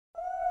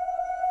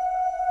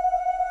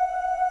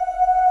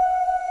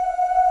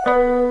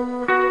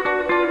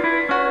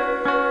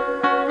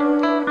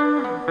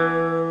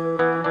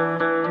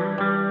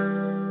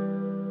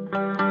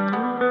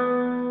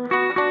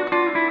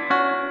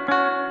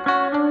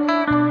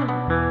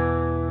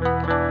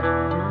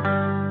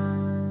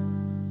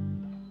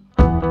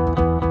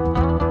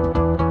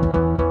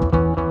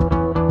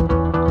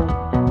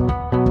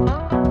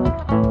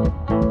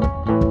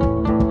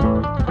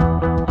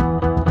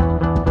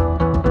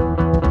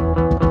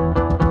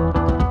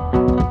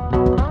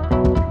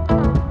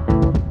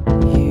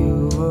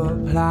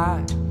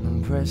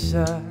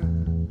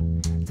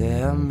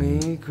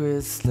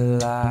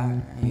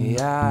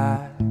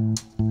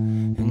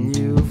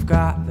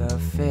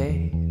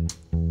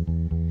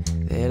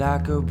that I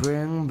could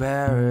bring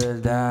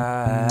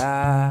paradise.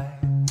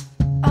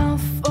 I'll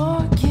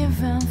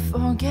forgive and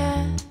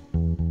forget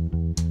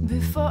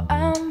before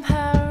I'm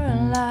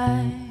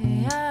paralyzed.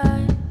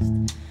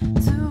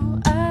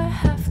 Do I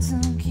have to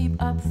keep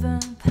up the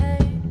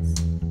pace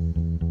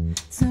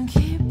to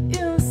keep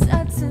you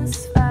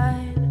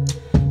satisfied?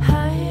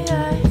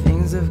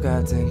 Things have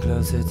gotten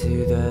closer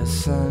to the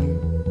sun,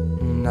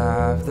 and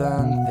I've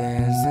done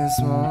things in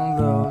small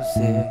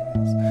doses.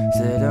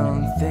 So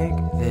don't think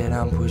that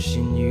I'm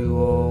pushing you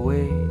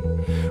away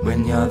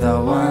when you're the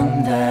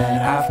one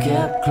that I've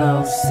kept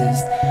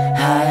closest.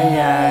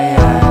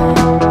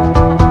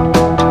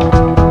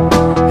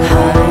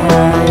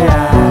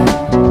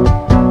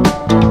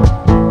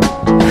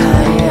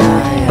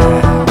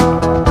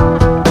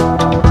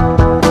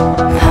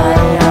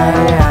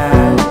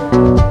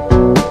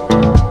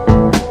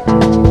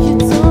 You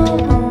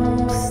don't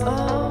move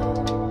slow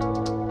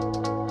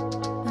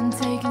and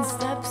taking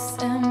steps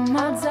in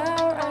my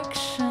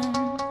direction.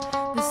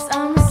 The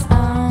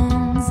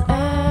sounds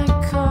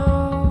echo.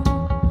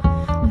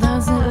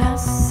 Does it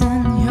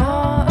lessen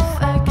your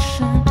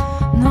affection?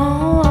 No.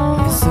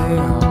 You say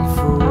I'm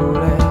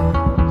foolish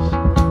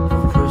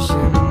for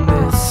pushing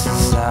this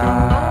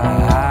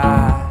aside,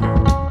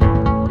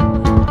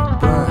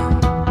 but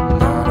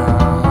not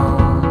at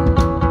home.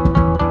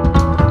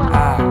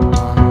 I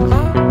wanna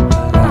leave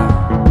the light.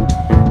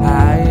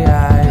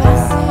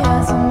 Glassy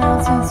as a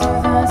melting to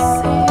the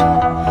sea.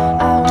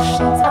 I wish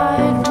the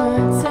tide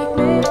would take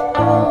me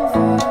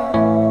over.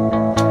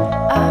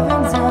 I've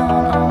been down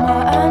on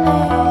my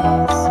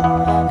knees,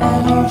 And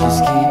you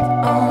just keep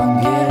on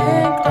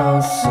getting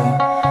closer.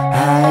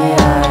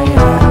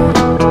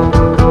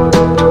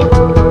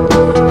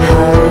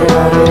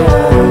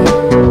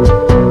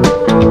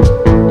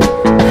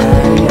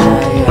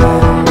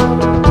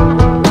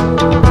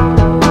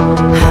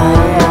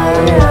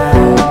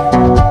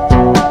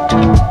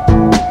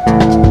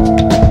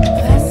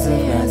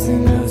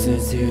 Closer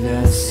to the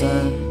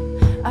sun,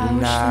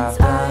 and I've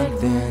done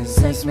things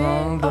in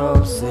small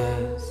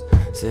doses.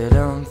 So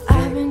don't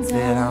think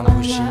that I'm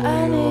pushing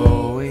you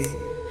away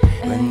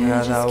when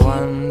you're the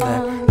one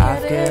that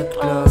I've kept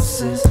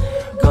closest.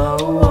 Go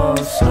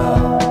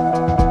slow,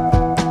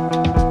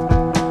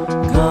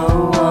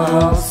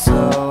 go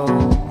slow,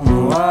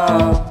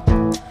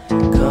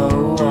 go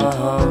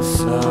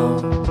slow,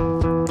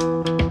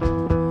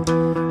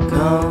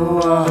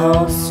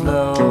 go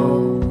slow,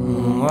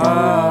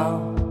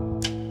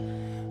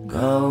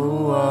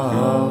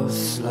 go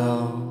slow.